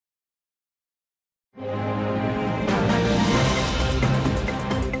Good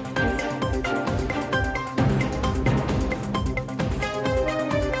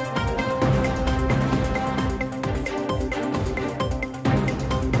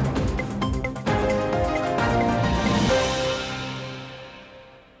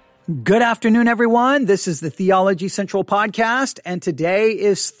afternoon, everyone. This is the Theology Central Podcast, and today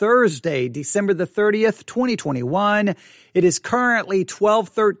is Thursday, December the 30th, 2021. It is currently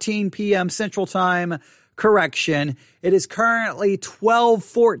 12:13 p.m. Central Time. Correction. It is currently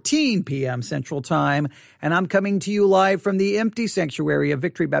 12:14 p.m. Central Time, and I'm coming to you live from the empty sanctuary of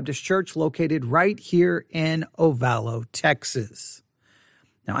Victory Baptist Church located right here in Ovalo, Texas.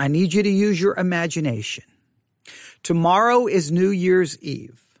 Now, I need you to use your imagination. Tomorrow is New Year's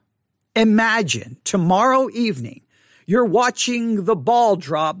Eve. Imagine tomorrow evening, you're watching the ball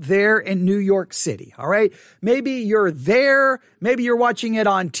drop there in New York City, all right? Maybe you're there, maybe you're watching it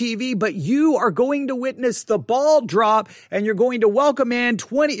on TV, but you are going to witness the ball drop and you're going to welcome in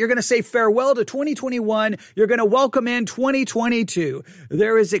you're going to say farewell to 2021, you're going to welcome in 2022.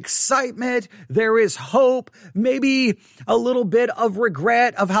 There is excitement, there is hope, maybe a little bit of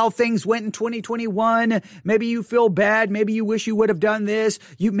regret of how things went in 2021. Maybe you feel bad, maybe you wish you would have done this.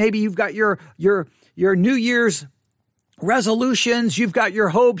 Maybe you've got your New Year's resolutions, you've got your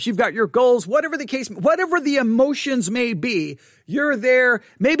hopes, you've got your goals, whatever the case, whatever the emotions may be, you're there.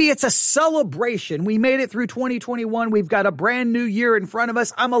 Maybe it's a celebration. We made it through 2021. We've got a brand new year in front of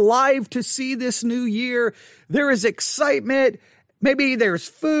us. I'm alive to see this new year. There is excitement. Maybe there's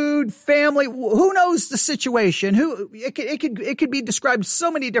food, family. Who knows the situation? It could be described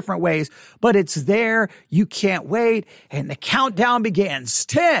so many different ways, but it's there. You can't wait. And the countdown begins.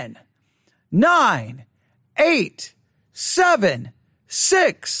 10, 9, 8, 7,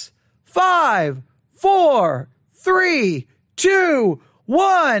 6, 5, 4, 3, 2,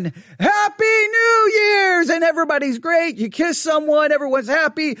 1. Happy New Year's! And everybody's great. You kiss someone. Everyone's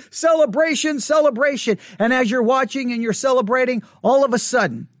happy. Celebration, celebration. And as you're watching and you're celebrating, all of a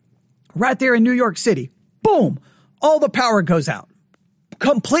sudden, right there in New York City, boom, all the power goes out.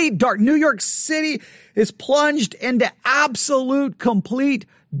 Complete dark. New York City is plunged into absolute, complete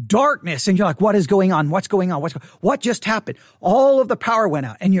darkness. And you're like, what is going on? What's going on? What just happened? All of the power went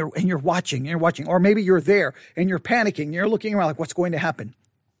out and you're watching, or maybe you're there and you're panicking. You're looking around like, what's going to happen?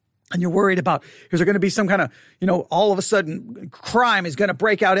 And you're worried about, is there going to be some kind of, all of a sudden crime is going to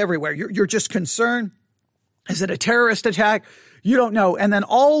break out everywhere. You're just concerned. Is it a terrorist attack? You don't know. And then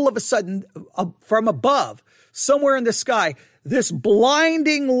all of a sudden from above, somewhere in the sky, this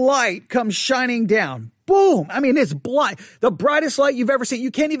blinding light comes shining down. Boom. I mean, it's blind. The brightest light you've ever seen.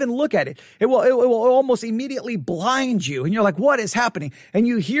 You can't even look at it. It will almost immediately blind you. And you're like, what is happening? And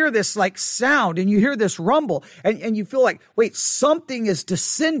you hear this like sound and you hear this rumble and you feel like, wait, something is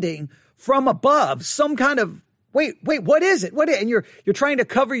descending from above. Some kind of, wait, what is it? And you're trying to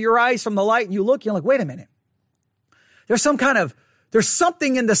cover your eyes from the light and you look, you're like, wait a minute. There's something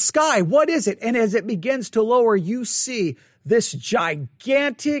in the sky. What is it? And as it begins to lower, you see this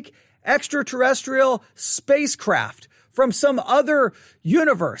gigantic extraterrestrial spacecraft from some other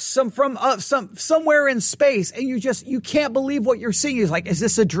universe, somewhere in space. And you can't believe what you're seeing. It's like, is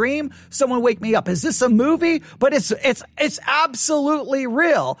this a dream? Someone wake me up. Is this a movie? But it's absolutely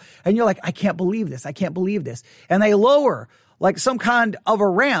real. And you're like, I can't believe this. I can't believe this. And they lower like some kind of a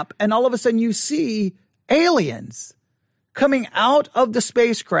ramp. And all of a sudden you see aliens coming out of the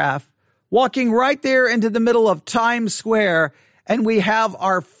spacecraft, walking right there into the middle of Times Square. And we have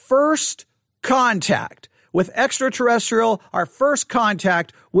our first contact with extraterrestrial, our first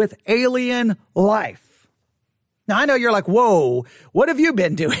contact with alien life. Now, I know you're like, whoa, what have you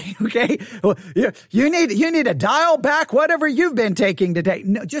been doing? Okay. Well, you need to dial back whatever you've been taking today.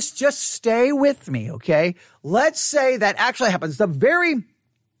 No, just stay with me. Okay. Let's say that actually happens. The very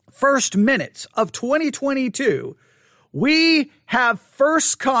first minutes of 2022, we have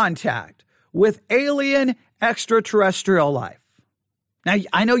first contact with alien extraterrestrial life. Now,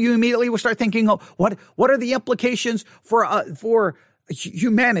 I know you immediately will start thinking, oh, what are the implications for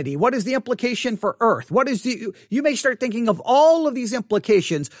humanity? What is the implication for Earth? You may start thinking of all of these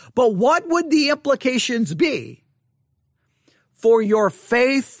implications, but what would the implications be for your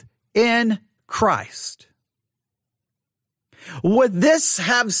faith in Christ? Would this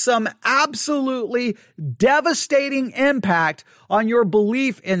have some absolutely devastating impact on your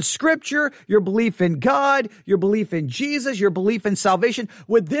belief in Scripture, your belief in God, your belief in Jesus, your belief in salvation?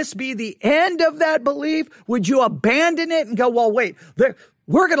 Would this be the end of that belief? Would you abandon it and go, well, wait,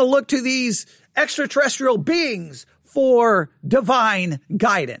 we're going to look to these extraterrestrial beings for divine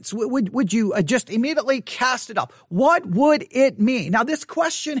guidance? Would you just immediately cast it off? What would it mean? Now, this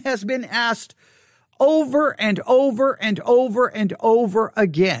question has been asked over and over and over and over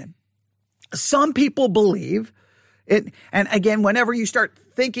again. Some people believe it. And again, whenever you start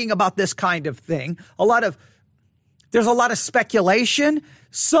thinking about this kind of thing, there's a lot of speculation.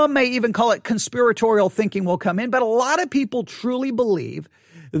 Some may even call it conspiratorial thinking will come in, but a lot of people truly believe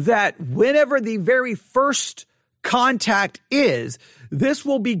that whenever the very first contact is, this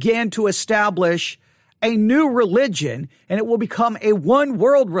will begin to establish a new religion, and it will become a one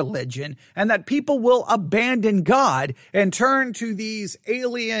world religion, and that people will abandon God and turn to these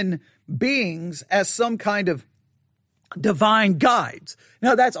alien beings as some kind of divine guides.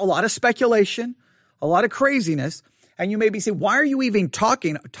 Now, that's a lot of speculation, a lot of craziness. And you may be saying, why are you even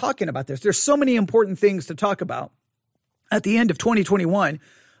talking about this? There's so many important things to talk about at the end of 2021,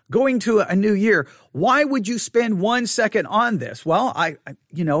 going to a new year. Why would you spend 1 second on this? Well, I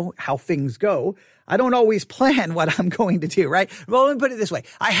you know how things go. I don't always plan what I'm going to do, right? Well, let me put it this way.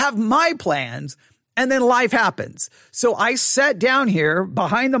 I have my plans and then life happens. So I sat down here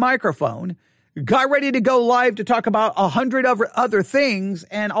behind the microphone, got ready to go live to talk about 100 other things.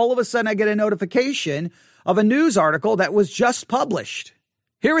 And all of a sudden I get a notification of a news article that was just published.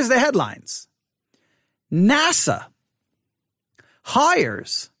 Here is the headlines. NASA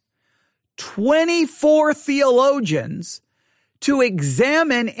hires 24 theologians to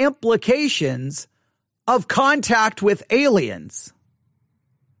examine implications of contact with aliens.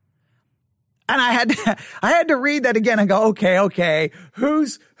 And I had to read that again and go, okay,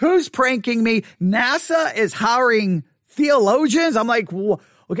 who's pranking me? NASA is hiring theologians. I'm like,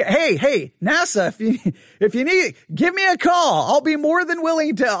 okay, hey, NASA, if you need, give me a call. I'll be more than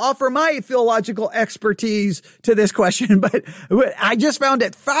willing to offer my theological expertise to this question. But I just found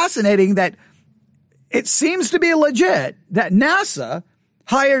it fascinating that it seems to be legit that NASA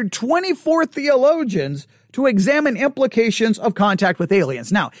hired 24 theologians to examine implications of contact with aliens.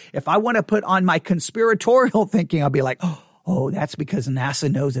 Now, if I want to put on my conspiratorial thinking, I'll be like, oh, that's because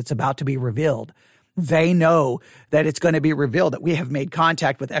NASA knows it's about to be revealed. They know that it's going to be revealed that we have made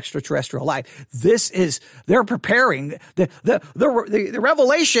contact with extraterrestrial life. They're preparing. The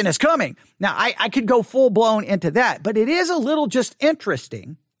revelation is coming. Now, I could go full blown into that, but it is a little just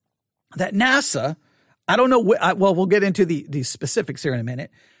interesting that NASA, I don't know, well, we'll get into the specifics here in a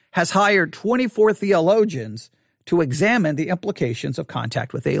minute, has hired 24 theologians to examine the implications of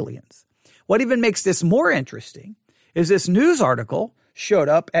contact with aliens. What even makes this more interesting is this news article showed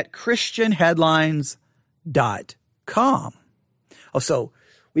up at christianheadlines.com. Oh, so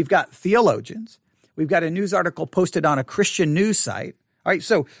we've got theologians. We've got a news article posted on a Christian news site. All right,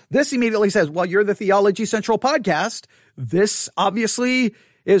 so this immediately says, well, you're the Theology Central podcast. This obviously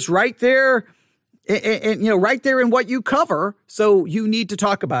is right there, and right there in what you cover. So you need to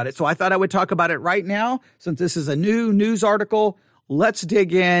talk about it. So I thought I would talk about it right now, since this is a new news article. Let's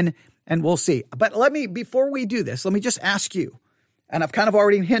dig in and we'll see. But before we do this, let me just ask you, and I've kind of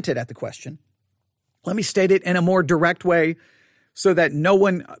already hinted at the question. Let me state it in a more direct way so that no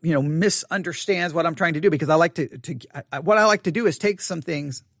one, misunderstands what I'm trying to do, because I like what I like to do is take some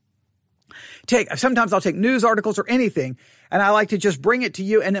things. Sometimes I'll take news articles or anything, and I like to just bring it to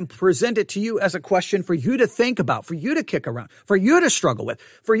you and then present it to you as a question for you to think about, for you to kick around, for you to struggle with,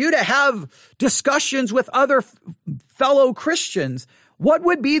 for you to have discussions with other fellow Christians. What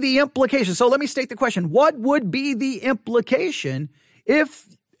would be the implication? So let me state the question. What would be the implication if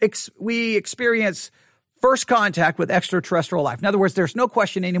we experience first contact with extraterrestrial life? In other words, there's no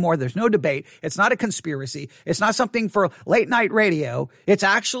question anymore. There's no debate. It's not a conspiracy. It's not something for late night radio. It's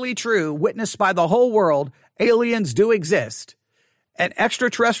actually true, witnessed by the whole world. Aliens do exist. And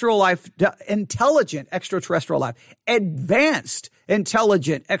extraterrestrial life, intelligent extraterrestrial life, advanced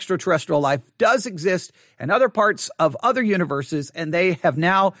intelligent extraterrestrial life does exist in other parts of other universes, and they have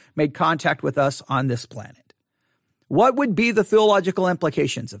now made contact with us on this planet. What would be the theological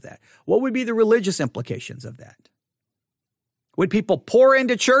implications of that? What would be the religious implications of that? Would people pour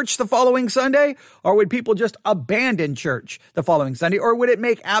into church the following Sunday, or would people just abandon church the following Sunday, or would it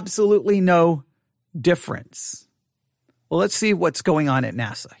make absolutely no difference? Well, let's see what's going on at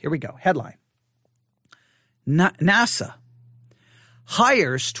NASA. Here we go. Headline. NASA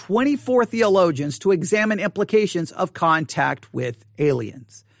hires 24 theologians to examine implications of contact with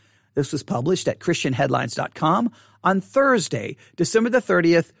aliens. This was published at christianheadlines.com on Thursday, December the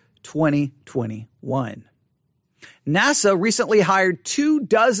 30th, 2021. NASA recently hired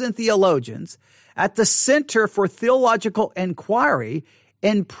 24 theologians at the Center for Theological Inquiry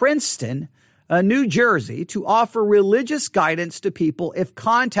in Princeton, New Jersey, to offer religious guidance to people if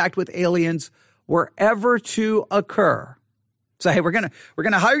contact with aliens were ever to occur. So, hey, we're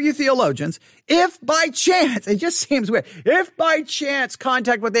gonna hire you theologians. If by chance, it just seems weird, if by chance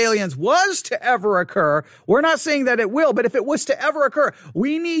contact with aliens was to ever occur, we're not saying that it will, but if it was to ever occur,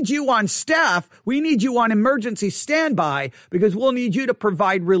 we need you on staff. We need you on emergency standby because we'll need you to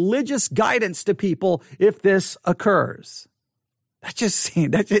provide religious guidance to people if this occurs. That just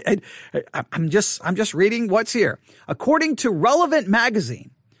seems, I'm just reading what's here. According to Relevant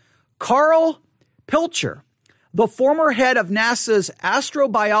Magazine, Carl Pilcher, the former head of NASA's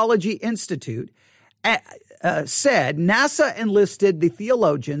Astrobiology Institute, said NASA enlisted the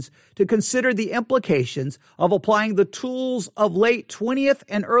theologians to consider the implications of applying the tools of late 20th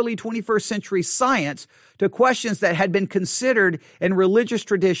and early 21st century science to questions that had been considered in religious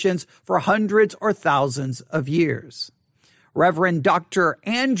traditions for hundreds or thousands of years. Reverend Dr.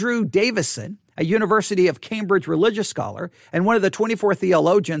 Andrew Davison, a University of Cambridge religious scholar and one of the 24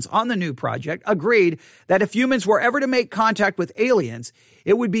 theologians on the new project, agreed that if humans were ever to make contact with aliens,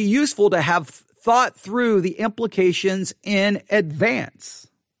 it would be useful to have thought through the implications in advance.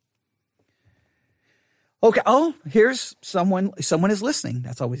 Okay. Oh, here's someone is listening.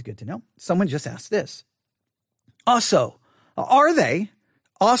 That's always good to know. Someone just asked this. Also, are they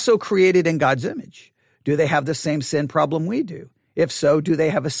also created in God's image? Do they have the same sin problem we do? If so, do they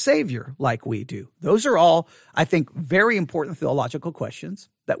have a savior like we do? Those are all, I think, very important theological questions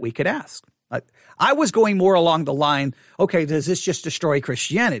that we could ask. I was going more along the line, okay, does this just destroy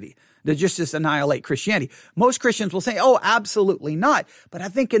Christianity? Does just annihilate Christianity? Most Christians will say, oh, absolutely not. But I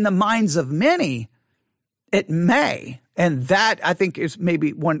think in the minds of many, it may. And that, I think, is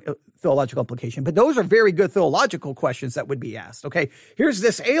maybe one theological implication. But those are very good theological questions that would be asked. Okay, here's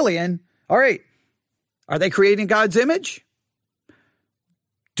this alien. All right, are they creating God's image?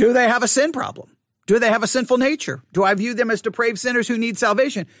 Do they have a sin problem? Do they have a sinful nature? Do I view them as depraved sinners who need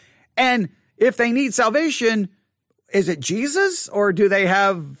salvation? And if they need salvation, is it Jesus or do they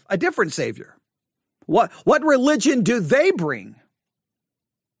have a different savior? What religion do they bring?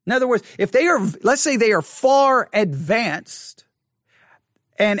 In other words, if they are, let's say they are far advanced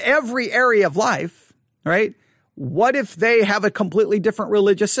in every area of life, right? What if they have a completely different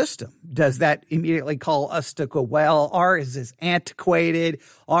religious system? Does that immediately call us to go, well, ours is antiquated,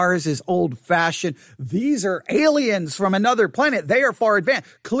 ours is old-fashioned. These are aliens from another planet. They are far advanced.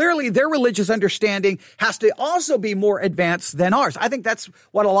 Clearly, their religious understanding has to also be more advanced than ours. I think that's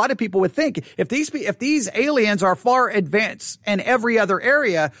what a lot of people would think. If these aliens are far advanced in every other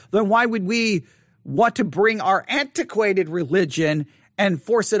area, then why would we want to bring our antiquated religion and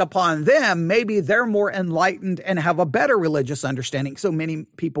force it upon them? Maybe they're more enlightened and have a better religious understanding. So many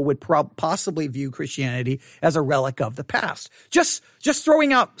people would possibly view Christianity as a relic of the past. Just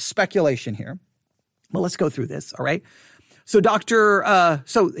throwing out speculation here. Well, let's go through this. All right. So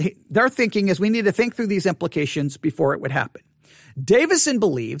their thinking is we need to think through these implications before it would happen. Davison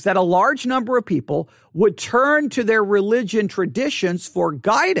believes that a large number of people would turn to their religion traditions for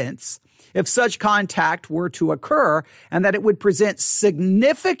guidance if such contact were to occur, and that it would present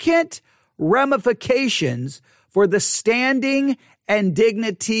significant ramifications for the standing and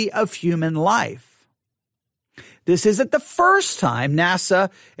dignity of human life. This isn't the first time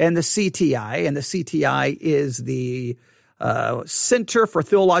NASA and the CTI is the Center for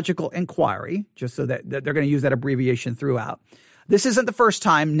Theological Inquiry, just so that they're going to use that abbreviation throughout. This isn't the first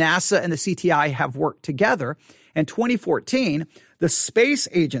time NASA and the CTI have worked together. In 2014, the Space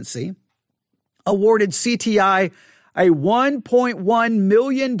Agency awarded CTI a $1.1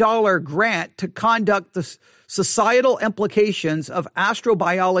 million grant to conduct the societal implications of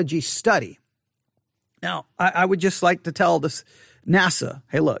astrobiology study. Now, I would just like to tell this NASA,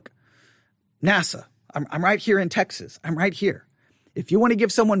 hey, look, NASA, I'm right here in Texas. I'm right here. If you want to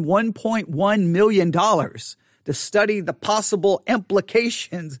give someone $1.1 million to study the possible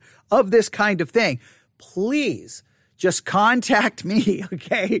implications of this kind of thing, please just contact me,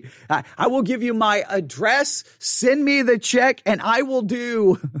 okay? I will give you my address, send me the check, and I will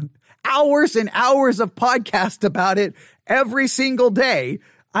do hours and hours of podcast about it every single day.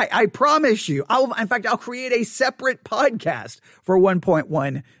 I promise you. I'll create a separate podcast for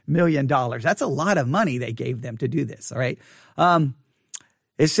 $1.1 million. That's a lot of money they gave them to do this, all right?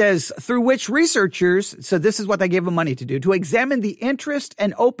 It says, through which researchers, so this is what they gave them money to do, to examine the interest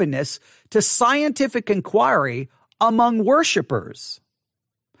and openness to scientific inquiry among worshipers.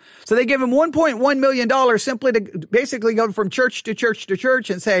 So they give him $1.1 million simply to basically go from church to church to church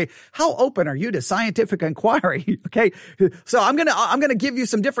and say, how open are you to scientific inquiry? Okay. So I'm going to give you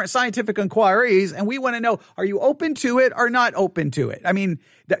some different scientific inquiries, and we want to know, are you open to it or not open to it? I mean,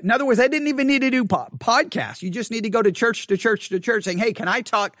 in other words, I didn't even need to do podcasts. You just need to go to church to church to church saying, hey, can I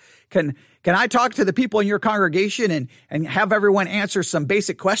talk to the people in your congregation and have everyone answer some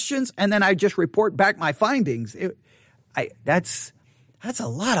basic questions? And then I just report back my findings. That's a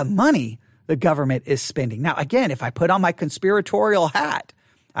lot of money the government is spending. Now, again, if I put on my conspiratorial hat,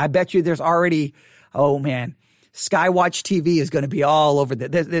 I bet you there's already, oh man, Skywatch TV is going to be all over the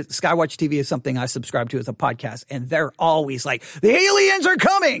Skywatch TV is something I subscribe to as a podcast, and they're always like, the aliens are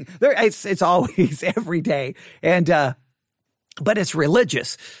coming. It's always every day. And, but it's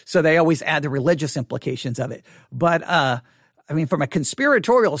religious. So they always add the religious implications of it. But, I mean, from a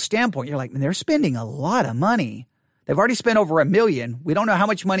conspiratorial standpoint, you're like, man, they're spending a lot of money. They've already spent over $1 million. We don't know how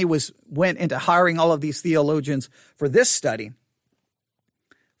much money went into hiring all of these theologians for this study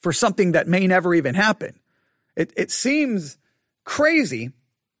for something that may never even happen. It seems crazy.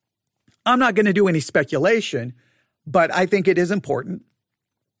 I'm not going to do any speculation, but I think it is important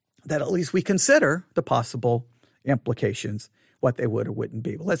that at least we consider the possible implications, what they would or wouldn't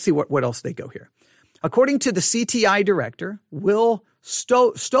be. Well, let's see what else they go here. According to the CTI director, Will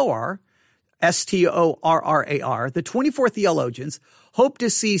Stoar, Storrar, the 24 theologians hope to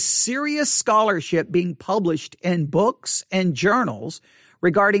see serious scholarship being published in books and journals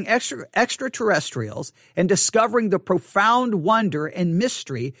regarding extraterrestrials and discovering the profound wonder and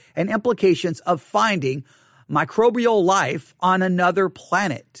mystery and implications of finding microbial life on another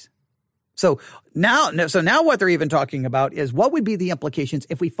planet. So now what they're even talking about is what would be the implications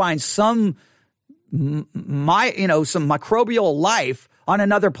if we find some microbial life on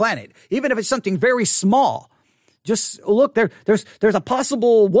another planet, even if it's something very small. Just look, there's a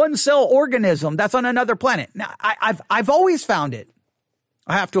possible one-cell organism that's on another planet. Now, I've always found it.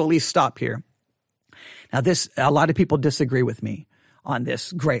 I have to at least stop here. Now, a lot of people disagree with me on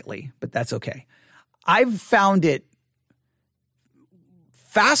this greatly, but that's okay. I've found it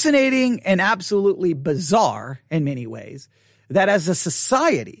fascinating and absolutely bizarre in many ways that as a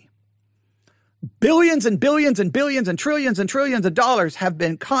society, billions and billions and billions and trillions of dollars have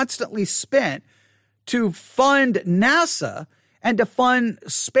been constantly spent to fund NASA and to fund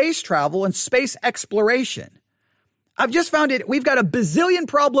space travel and space exploration. I've just found it, we've got a bazillion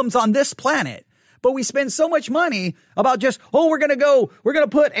problems on this planet, but we spend so much money about just, we're going to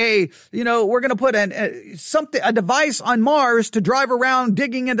put a device on Mars to drive around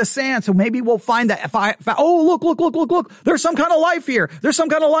digging in the sand. So maybe we'll find that look, there's some kind of life here. There's some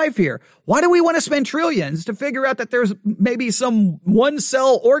kind of life here. Why do we want to spend trillions to figure out that there's maybe some one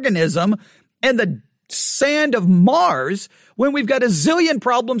cell organism in the sand of Mars when we've got a zillion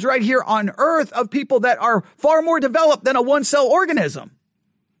problems right here on Earth of people that are far more developed than a one cell organism?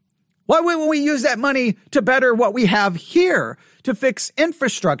 Why wouldn't we use that money to better what we have here, to fix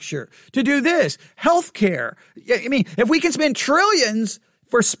infrastructure, to do this, healthcare? I mean, if we can spend trillions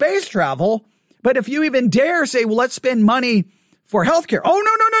for space travel, but if you even dare say, well, let's spend money for healthcare. Oh,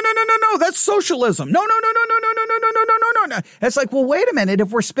 no, that's socialism. No. It's like, well, wait a minute.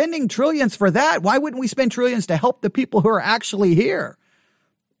 If we're spending trillions for that, why wouldn't we spend trillions to help the people who are actually here?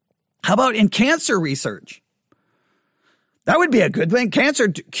 How about in cancer research? That would be a good thing. Cancer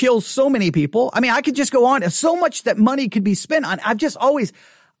kills so many people. I mean, I could just go on. There's so much that money could be spent on. I've just always,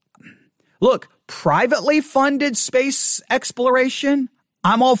 look, privately funded space exploration,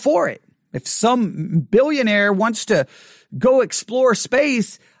 I'm all for it. If some billionaire wants to go explore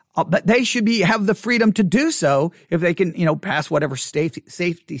space, but they should have the freedom to do so if they can, pass whatever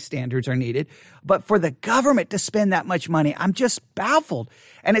safety standards are needed. But for the government to spend that much money, I'm just baffled.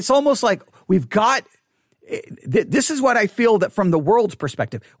 And it's almost like this is what I feel that from the world's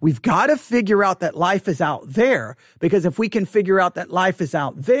perspective, we've got to figure out that life is out there, because if we can figure out that life is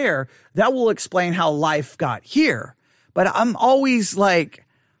out there, that will explain how life got here. But I'm always like,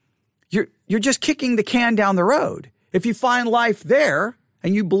 you're just kicking the can down the road. If you find life there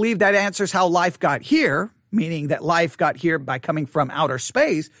and you believe that answers how life got here, meaning that life got here by coming from outer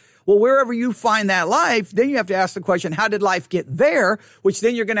space, well, wherever you find that life, then you have to ask the question, how did life get there? Which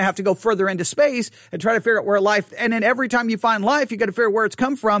then you're going to have to go further into space and try to figure out where life, and then every time you find life, you got to figure out where it's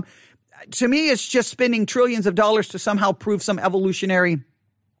come from. To me, it's just spending trillions of dollars to somehow prove some evolutionary,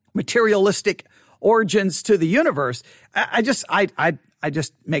 materialistic origins to the universe. I just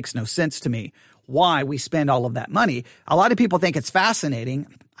makes no sense to me why we spend all of that money. A lot of people think it's fascinating.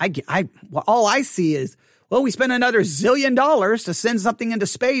 All I see is, well, we spent another $1 zillion to send something into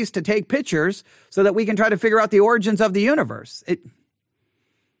space to take pictures so that we can try to figure out the origins of the universe.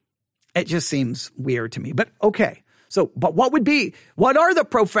 It just seems weird to me. But okay. So, but what are the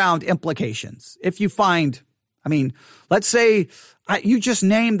profound implications if you find, let's say you just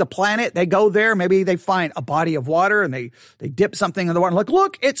name the planet, they go there, maybe they find a body of water and they dip something in the water. Like,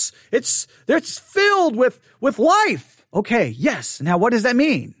 look, it's filled with life. Okay. Yes. Now what does that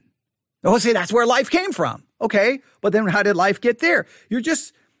mean? Oh, see, that's where life came from. Okay. But then how did life get there?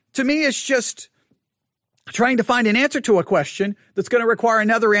 To me, it's just trying to find an answer to a question that's going to require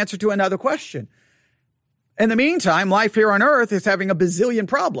another answer to another question. In the meantime, life here on earth is having a bazillion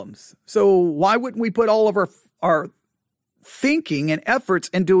problems. So why wouldn't we put all of our thinking and efforts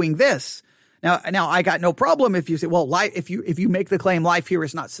in doing this? Now I got no problem if you say, well, if you make the claim life here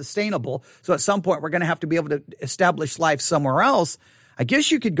is not sustainable, so at some point we're going to have to be able to establish life somewhere else. I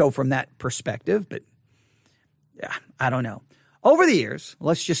guess you could go from that perspective, but yeah, I don't know. Over the years,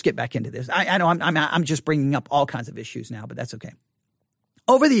 let's just get back into this. I know I'm just bringing up all kinds of issues now, but that's okay.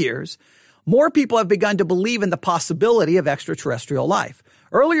 Over the years, more people have begun to believe in the possibility of extraterrestrial life.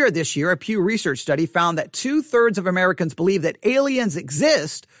 Earlier this year, a Pew Research study found that 2/3 of Americans believe that aliens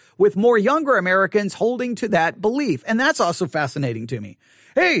exist, with more younger Americans holding to that belief. And that's also fascinating to me.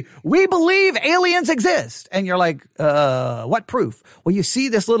 Hey, we believe aliens exist. And you're like, what proof? Well, you see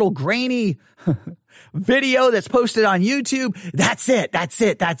this little grainy video that's posted on YouTube. That's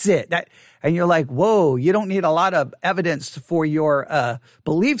it. And you're like, whoa, you don't need a lot of evidence for your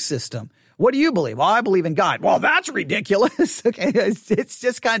belief system. What do you believe? Well, I believe in God. Well, that's ridiculous. Okay. It's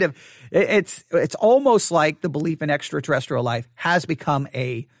just kind of, it's almost like the belief in extraterrestrial life has become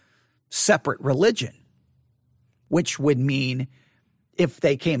a separate religion, which would mean if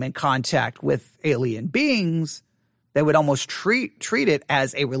they came in contact with alien beings, they would almost treat it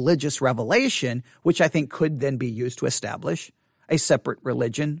as a religious revelation, which I think could then be used to establish a separate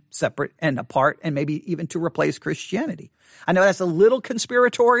religion, separate and apart, and maybe even to replace Christianity. I know that's a little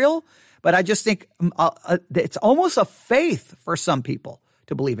conspiratorial, but I just think it's almost a faith for some people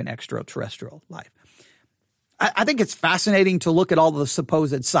to believe in extraterrestrial life. I think it's fascinating to look at all the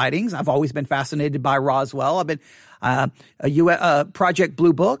supposed sightings. I've always been fascinated by Roswell. I've been Project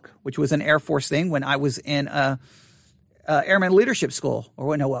Blue Book, which was an Air Force thing when I was in Airman Leadership School,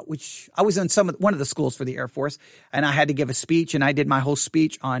 which I was in one of the schools for the Air Force, and I had to give a speech, and I did my whole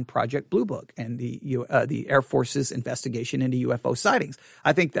speech on Project Blue Book and the Air Force's investigation into UFO sightings.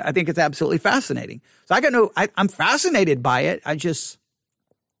 I think it's absolutely fascinating. So I'm fascinated by it. I just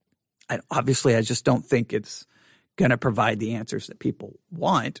don't think it's going to provide the answers that people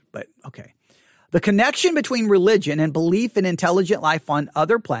want, but okay. The connection between religion and belief in intelligent life on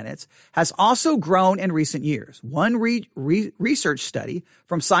other planets has also grown in recent years. One research study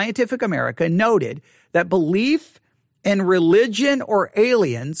from Scientific American noted that belief in religion or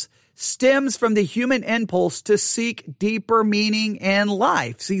aliens stems from the human impulse to seek deeper meaning in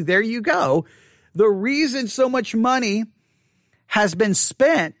life. See, there you go. The reason so much money has been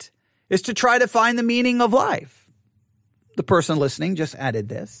spent is to try to find the meaning of life. The person listening just added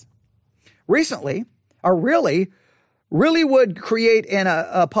this. Recently, or really would create an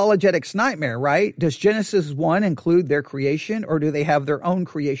apologetics nightmare, right? Does Genesis 1 include their creation, or do they have their own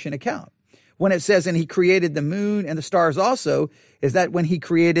creation account? When it says, and he created the moon and the stars also, is that when he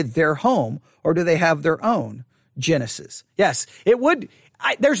created their home, or do they have their own Genesis? Yes, it would.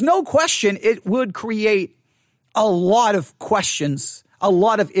 There's no question it would create a lot of questions, a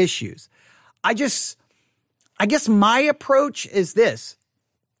lot of issues. I guess my approach is this.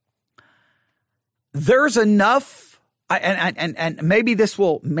 There's enough, and maybe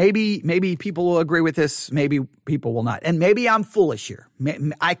maybe people will agree with this, maybe people will not. And maybe I'm foolish here.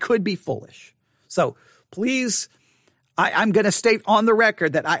 I could be foolish. So please, I'm going to state on the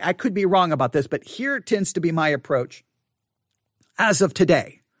record that I could be wrong about this, but here tends to be my approach as of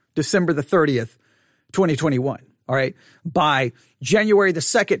today, December the 30th, 2021. All right. By January the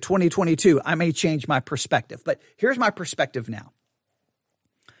 2nd, 2022, I may change my perspective, but here's my perspective now.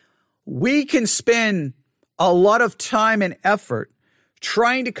 We can spend a lot of time and effort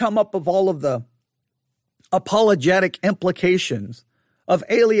trying to come up with all of the apologetic implications of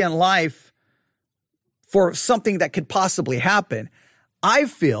alien life for something that could possibly happen. I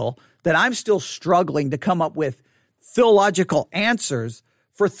feel that I'm still struggling to come up with theological answers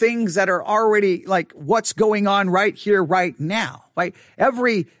for things that are already like what's going on right here, right now. Like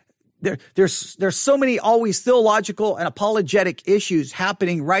there's so many always theological and apologetic issues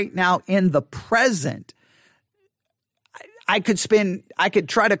happening right now in the present. I could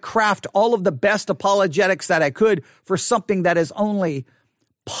try to craft all of the best apologetics that I could for something that is only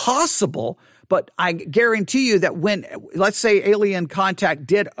possible. But I guarantee you that when, let's say, alien contact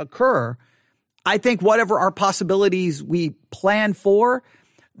did occur, I think whatever our possibilities we plan for,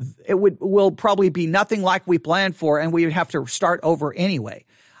 will probably be nothing like we planned for, and we would have to start over anyway.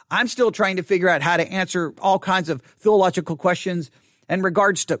 I'm still trying to figure out how to answer all kinds of theological questions in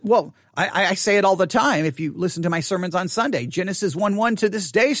regards to, I say it all the time. If you listen to my sermons on Sunday, Genesis 1:1 to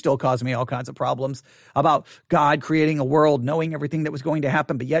this day still causes me all kinds of problems about God creating a world, knowing everything that was going to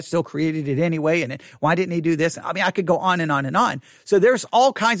happen, but yet still created it anyway. And why didn't he do this? I mean, I could go on and on and on. So there's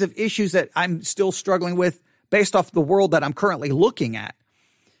all kinds of issues that I'm still struggling with based off the world that I'm currently looking at.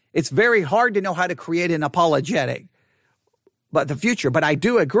 It's very hard to know how to create an apologetic but the future. But I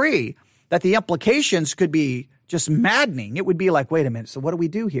do agree that the implications could be just maddening. It would be like, wait a minute, so what do we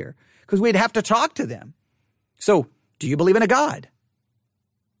do here? Because we'd have to talk to them. So do you believe in a God?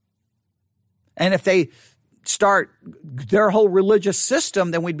 And if they start their whole religious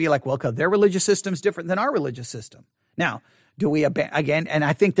system, then we'd be like, well, their religious system is different than our religious system. Now, do we, again, and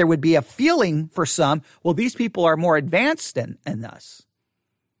I think there would be a feeling for some, well, these people are more advanced than us.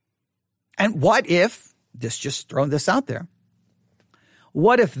 And what if, just throwing this out there,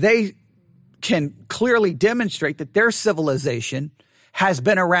 what if they can clearly demonstrate that their civilization has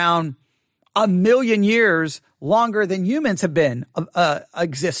been around 1 million years longer than humans have been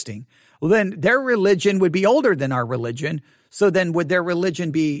existing? Well, then their religion would be older than our religion. So then would their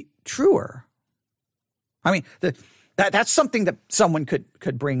religion be truer? I mean, that's something that someone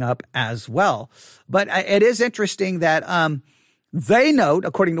could bring up as well. But it is interesting that they note,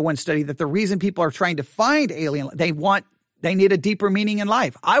 according to one study, that the reason people are trying to find alien, they need a deeper meaning in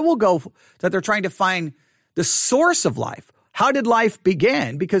life. I will go that they're trying to find the source of life. How did life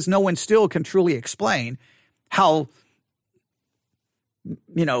begin? Because no one still can truly explain how,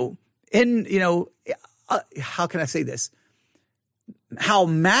 how can I say this? How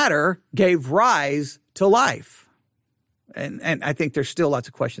matter gave rise to life. And I think there's still lots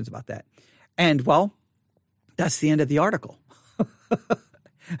of questions about that. And well, that's the end of the article.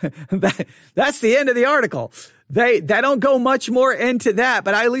 That's the end of the article. They don't go much more into that,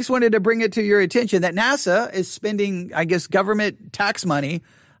 but I at least wanted to bring it to your attention that NASA is spending, I guess, government tax money,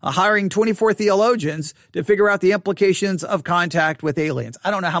 hiring 24 theologians to figure out the implications of contact with aliens.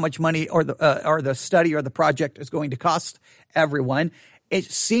 I don't know how much money or the study or the project is going to cost everyone. It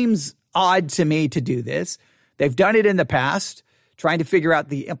seems odd to me to do this. They've done it in the past, trying to figure out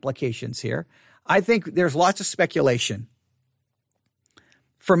the implications here. I think there's lots of speculation.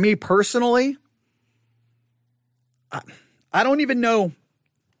 For me personally, I don't even know.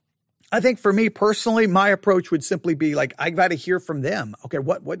 I think for me personally, my approach would simply be like, I got to hear from them. Okay,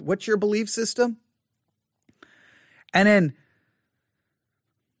 what's your belief system? And then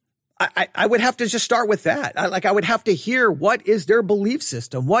I would have to just start with that. I would have to hear what is their belief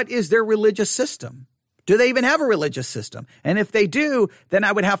system? What is their religious system? Do they even have a religious system? And if they do, then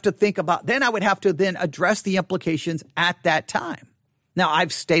I would have to then address the implications at that time. Now,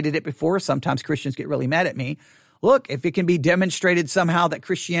 I've stated it before. Sometimes Christians get really mad at me. Look, if it can be demonstrated somehow that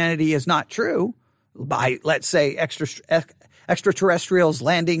Christianity is not true by, let's say, extraterrestrials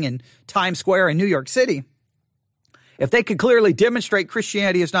landing in Times Square in New York City, if they could clearly demonstrate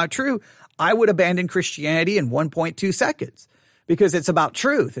Christianity is not true, I would abandon Christianity in 1.2 seconds because it's about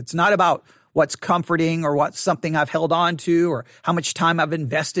truth. It's not about what's comforting or what's something I've held on to or how much time I've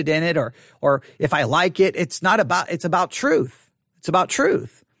invested in it or if I like it. It's about truth. It's about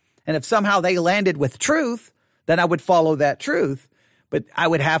truth. And if somehow they landed with truth, then I would follow that truth. But I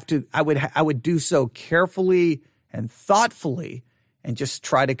would do so carefully and thoughtfully and just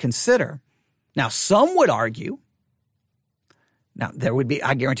try to consider. Now, some would argue,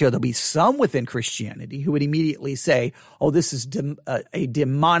 I guarantee there'll be some within Christianity who would immediately say, oh, this is a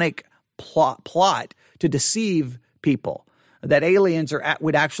demonic plot to deceive people, that aliens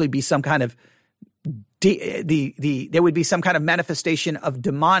would actually be some kind of there would be some kind of manifestation of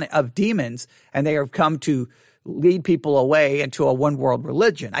demons, and they have come to lead people away into a one world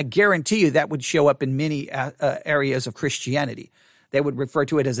religion. I guarantee you that would show up in many areas of Christianity. They would refer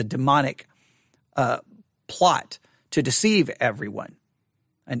to it as a demonic plot to deceive everyone.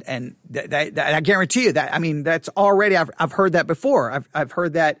 And I guarantee you that, I mean, that's already, I've heard that before. I've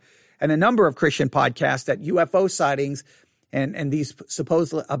heard that in a number of Christian podcasts, that UFO sightings and these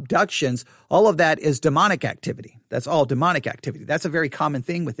supposed abductions, all of that is demonic activity. That's all demonic activity. That's a very common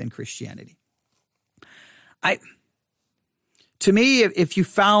thing within Christianity. To me, if you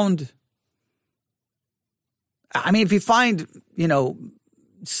find,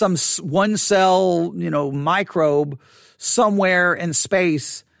 some one cell, microbe somewhere in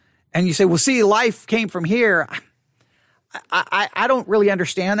space, and you say, well, see, life came from here. I don't really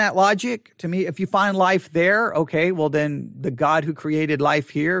understand that logic. To me, if you find life there, okay, well then the God who created life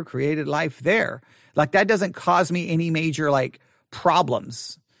here created life there. Like that doesn't cause me any major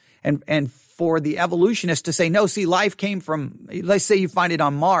problems. and for the evolutionist to say, no, see, life came from, let's say you find it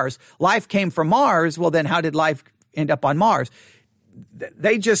on Mars. Life came from Mars. Well, then how did life end up on Mars?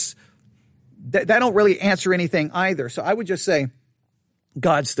 They don't really answer anything either. So I would just say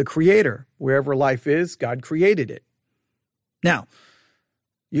God's the creator. Wherever life is, God created it. Now,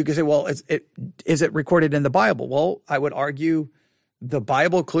 you can say, well, is it recorded in the Bible? Well, I would argue the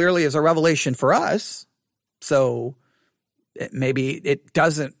Bible clearly is a revelation for us. So maybe it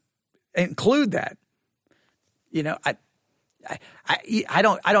doesn't include that. I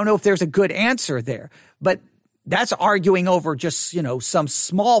don't know if there's a good answer there, but that's arguing over just, some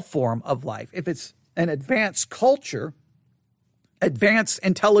small form of life. If it's an advanced culture, advanced,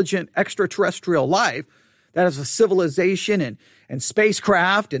 intelligent, extraterrestrial life, that is a civilization and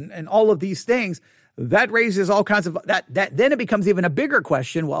spacecraft and all of these things, that raises all kinds of, that then it becomes even a bigger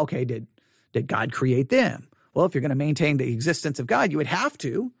question. Well, okay, did God create them? Well, if you're going to maintain the existence of God, you would have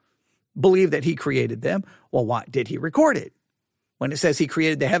to believe that he created them. Well, why did he record it? When it says he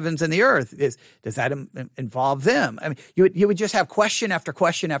created the heavens and the earth, does that involve them? I mean, you would just have question after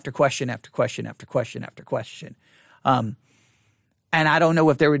question after question after question after question after question. And I don't know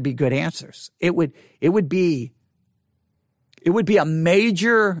if there would be good answers. It would be a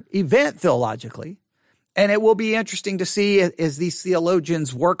major event theologically. And it will be interesting to see as these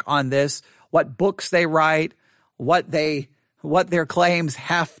theologians work on this, what books they write, what their claims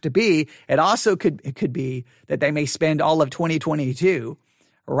have to be. It also could be that they may spend all of 2022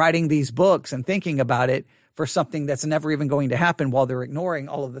 writing these books and thinking about it for something that's never even going to happen, while they're ignoring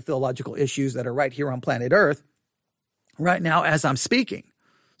all of the theological issues that are right here on planet Earth right now as I'm speaking.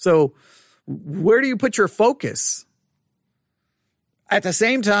 So where do you put your focus? At the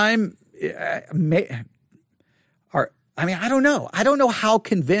same time, I don't know. I don't know how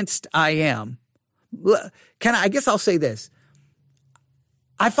convinced I am. I guess I'll say this.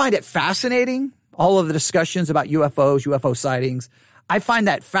 I find it fascinating, all of the discussions about UFOs, UFO sightings. I find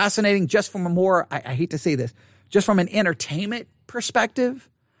that fascinating just from a more, I hate to say this, just from an entertainment perspective.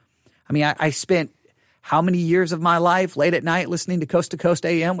 I mean, I spent how many years of my life late at night listening to Coast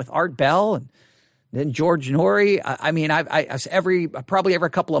AM with Art Bell and then George Norrie. I mean, probably every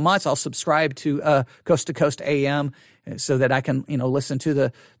couple of months I'll subscribe to Coast AM so that I can, listen to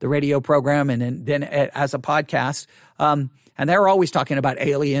the radio program and then as a podcast. And they're always talking about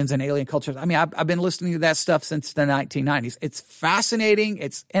aliens and alien cultures. I mean, I've been listening to that stuff since the 1990s. It's fascinating.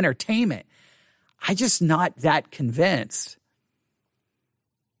 It's entertainment. I'm just not that convinced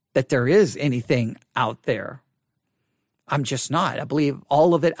that there is anything out there. I'm just not. I believe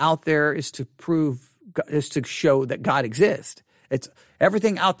all of it out there is to show that God exists. It's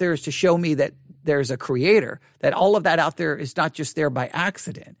everything out there is to show me that there's a creator, that all of that out there is not just there by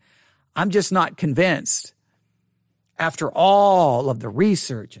accident. I'm just not convinced, after all of the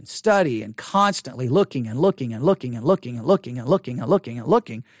research and study and constantly looking,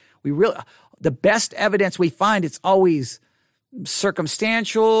 the best evidence we find, it's always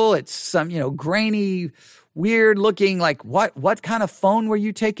circumstantial. It's some, grainy, weird looking, like what kind of phone were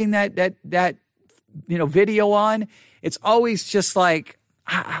you taking that video on? It's always just like,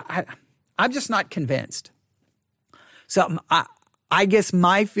 I'm just not convinced. So I guess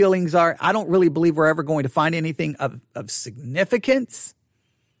my feelings are, I don't really believe we're ever going to find anything of significance.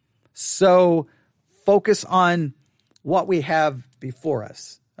 So focus on what we have before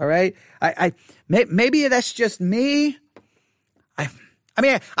us. All right. Maybe that's just me. I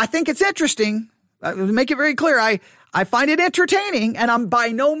think it's interesting. Make it very clear. I find it entertaining, and I'm by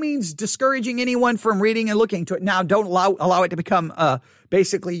no means discouraging anyone from reading and looking to it. Now, don't allow it to become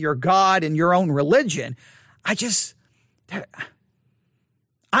basically your God and your own religion. I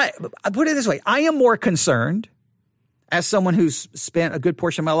put it this way. I am more concerned, as someone who's spent a good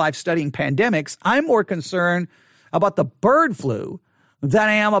portion of my life studying pandemics, I'm more concerned about the bird flu than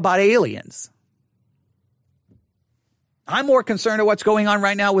I am about aliens. I'm more concerned of what's going on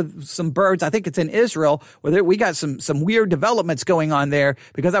right now with some birds. I think it's in Israel where we got some weird developments going on there,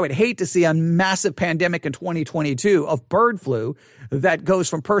 because I would hate to see a massive pandemic in 2022 of bird flu that goes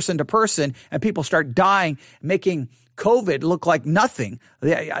from person to person and people start dying, making COVID look like nothing.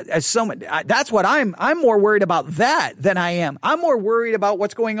 That's what I'm more worried about that than I am. I'm more worried about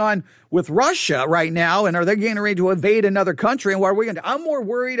what's going on with Russia right now, and are they getting ready to invade another country, and what are we going to do? I'm more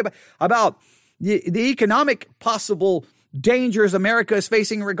worried about the economic possible dangers America is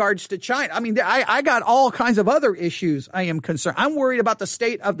facing in regards to China. I mean, I got all kinds of other issues I am concerned. I'm worried about the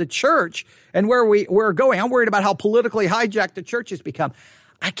state of the church and where we're going. I'm worried about how politically hijacked the church has become.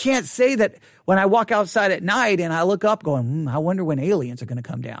 I can't say that when I walk outside at night and I look up going, I wonder when aliens are going to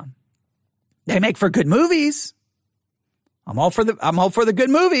come down. They make for good movies. I'm all for the good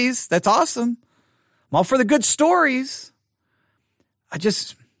movies. That's awesome. I'm all for the good stories. I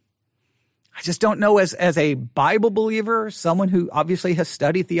just don't know as a Bible believer, someone who obviously has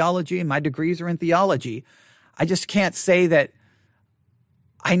studied theology and my degrees are in theology. I just can't say that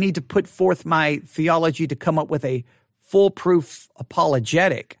I need to put forth my theology to come up with a foolproof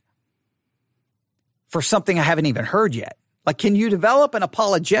apologetic for something I haven't even heard yet. Like, can you develop an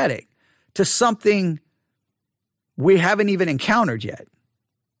apologetic to something we haven't even encountered yet?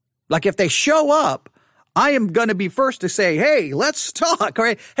 Like, if they show up, I am going to be first to say, hey, let's talk.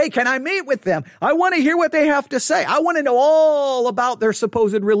 Right? Hey, can I meet with them? I want to hear what they have to say. I want to know all about their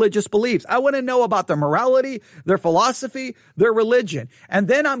supposed religious beliefs. I want to know about their morality, their philosophy, their religion. And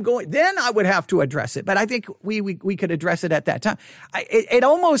then then I would have to address it. But I think we could address it at that time. It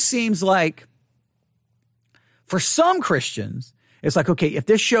almost seems like for some Christians, it's like, okay, if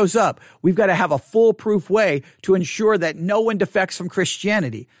this shows up, we've got to have a foolproof way to ensure that no one defects from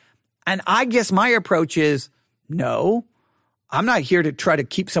Christianity. And I guess my approach is, no, I'm not here to try to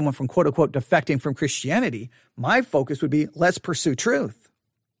keep someone from quote unquote defecting from Christianity. My focus would be, let's pursue truth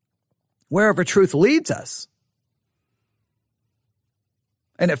wherever truth leads us.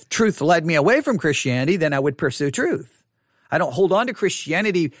 And if truth led me away from Christianity, then I would pursue truth. I don't hold on to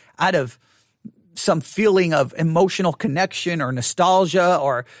Christianity out of some feeling of emotional connection or nostalgia,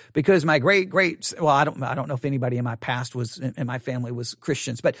 or because my I don't know if anybody in my past in my family was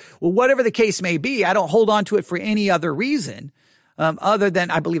Christians, but whatever the case may be, I don't hold on to it for any other reason other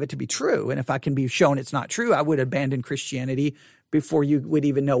than I believe it to be true. And if I can be shown it's not true, I would abandon Christianity before you would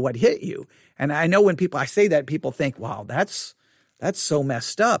even know what hit you. And I know when I say that, people think, wow, that's so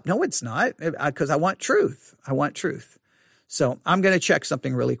messed up. No, it's not, because I want truth. I want truth. So I'm going to check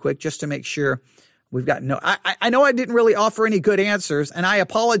something really quick just to make sure we've got I know I didn't really offer any good answers, and I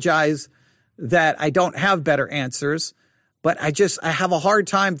apologize that I don't have better answers, but I have a hard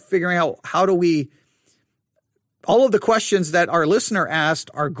time figuring out all of the questions that our listener asked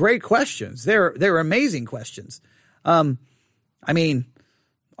are great questions. They're amazing questions. I mean,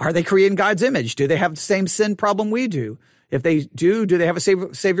 are they created in God's image? Do they have the same sin problem we do? If they do they have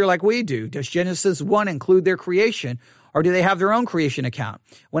a savior like we do? Does Genesis 1 include their creation? Or do they have their own creation account?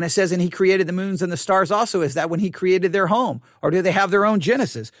 When it says, and he created the moons and the stars also, is that when he created their home? Or do they have their own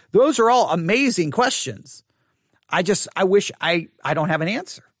Genesis? Those are all amazing questions. I wish I don't have an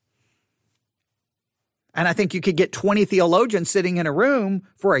answer. And I think you could get 20 theologians sitting in a room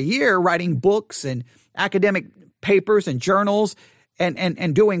for a year writing books and academic papers and journals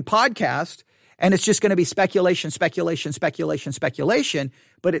and doing podcasts. And it's just going to be speculation.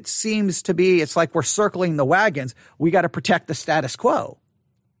 But it seems to be, it's like we're circling the wagons. We got to protect the status quo.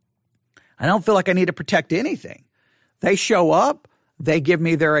 I don't feel like I need to protect anything. They show up, they give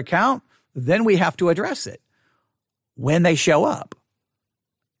me their account, then we have to address it when they show up.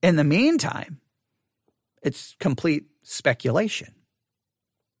 In the meantime, it's complete speculation.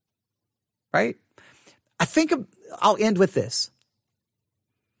 Right? I'll end with this.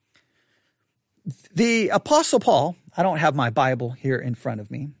 The Apostle Paul, I don't have my Bible here in front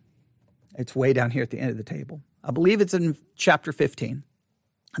of me. It's way down here at the end of the table. I believe it's in chapter 15.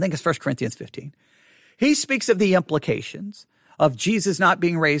 I think it's 1 Corinthians 15. He speaks of the implications of Jesus not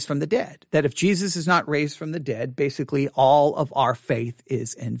being raised from the dead. That if Jesus is not raised from the dead, basically all of our faith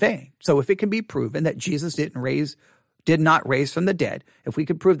is in vain. So if it can be proven that Jesus did not raise from the dead, if we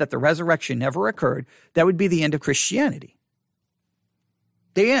could prove that the resurrection never occurred, that would be the end of Christianity.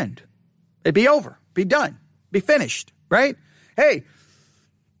 The end. It'd be over, be done, be finished, right? Hey,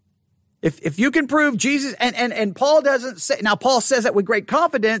 if you can prove Jesus, and Paul doesn't say, now Paul says that with great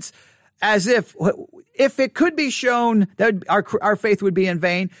confidence, as if it could be shown that our faith would be in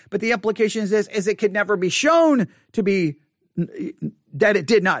vain, but the implication is it could never be shown to be that it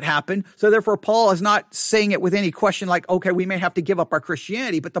did not happen. So therefore, Paul is not saying it with any question like, okay, we may have to give up our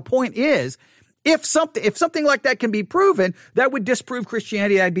Christianity. But the point is, if something like that can be proven, that would disprove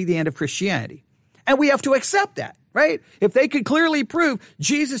Christianity. That'd be the end of Christianity. And we have to accept that, right? If they could clearly prove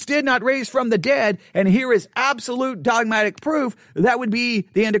Jesus did not raise from the dead, and here is absolute dogmatic proof, that would be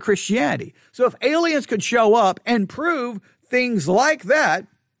the end of Christianity. So if aliens could show up and prove things like that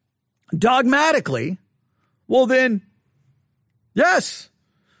dogmatically, well then, yes,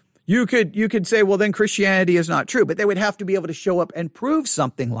 you could say, well then Christianity is not true. But they would have to be able to show up and prove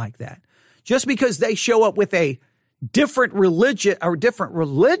something like that. Just because they show up with a different religion,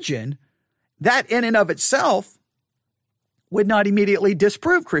 that in and of itself would not immediately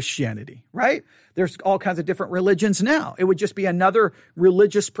disprove Christianity, right? There's all kinds of different religions now. It would just be another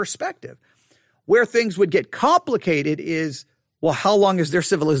religious perspective. Where things would get complicated is, well, how long has their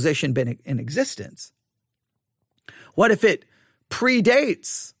civilization been in existence? What if it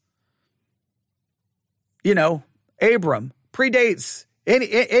predates, Abram, predates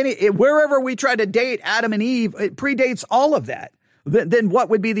any wherever we try to date Adam and Eve, it predates all of that. Then what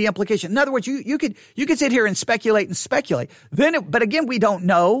would be the implication? In other words, you could sit here and speculate. But again, we don't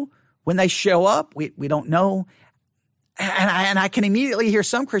know when they show up. We don't know. And I can immediately hear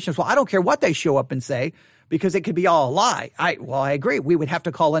some Christians, well, I don't care what they show up and say because it could be all a lie. I agree. We would have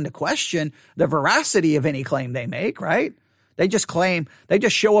to call into question the veracity of any claim they make, right? They just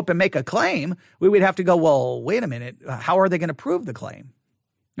show up and make a claim. We would have to go, well, wait a minute. How are they going to prove the claim?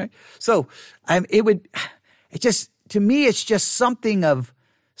 Right? So to me, it's just something of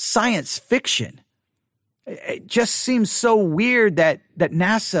science fiction. It just seems so weird that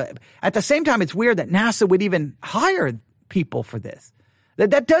NASA, at the same time, it's weird that NASA would even hire people for this.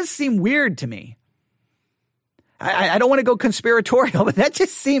 That does seem weird to me. I don't want to go conspiratorial, but that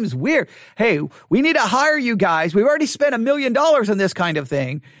just seems weird. Hey, we need to hire you guys. We've already spent $1 million on this kind of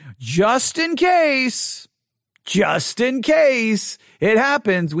thing. Just in case it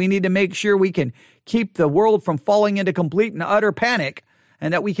happens, we need to make sure we can keep the world from falling into complete and utter panic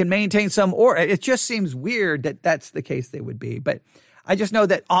and that we can maintain some order. It just seems weird that that's the case they would be. But I just know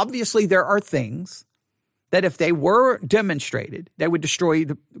that obviously there are things that if they were demonstrated, they would destroy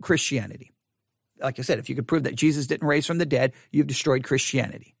Christianity. Like I said, if you could prove that Jesus didn't raise from the dead, you've destroyed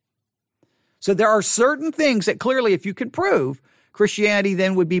Christianity. So there are certain things that clearly, if you can prove, Christianity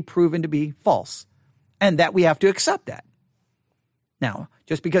then would be proven to be false. And that we have to accept that. Now,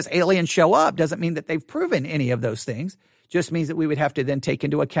 just because aliens show up doesn't mean that they've proven any of those things. Just means that we would have to then take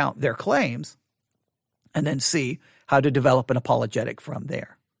into account their claims and then see how to develop an apologetic from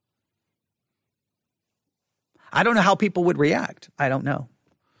there. I don't know how people would react. I don't know.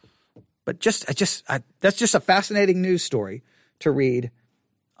 But that's just a fascinating news story to read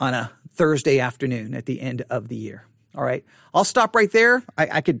on a Thursday afternoon at the end of the year. All right. I'll stop right there.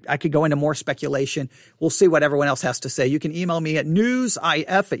 I could go into more speculation. We'll see what everyone else has to say. You can email me at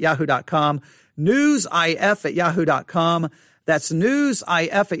newsif@yahoo.com, newsif@yahoo.com. That's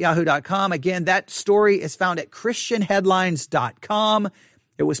newsif@yahoo.com. Again, that story is found at christianheadlines.com.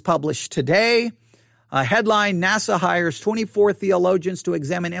 It was published today. Headline, NASA hires 24 theologians to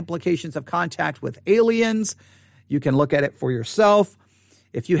examine implications of contact with aliens. You can look at it for yourself.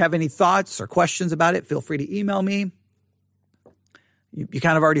 If you have any thoughts or questions about it, feel free to email me. You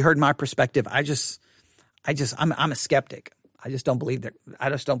kind of already heard my perspective. I'm a skeptic. I just don't believe they're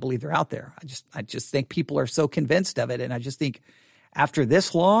out there. I just think people are so convinced of it. And I just think after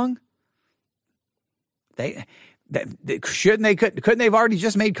this long, couldn't they have already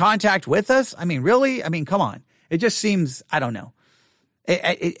just made contact with us? I mean, really? I mean, come on. It just seems, I don't know.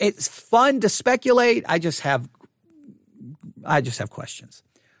 It's fun to speculate. I just have questions.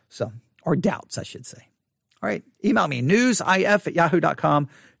 So, or doubts, I should say. All right. Email me, newsif@yahoo.com,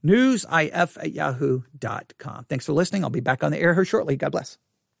 newsif@yahoo.com. Thanks for listening. I'll be back on the air here shortly. God bless.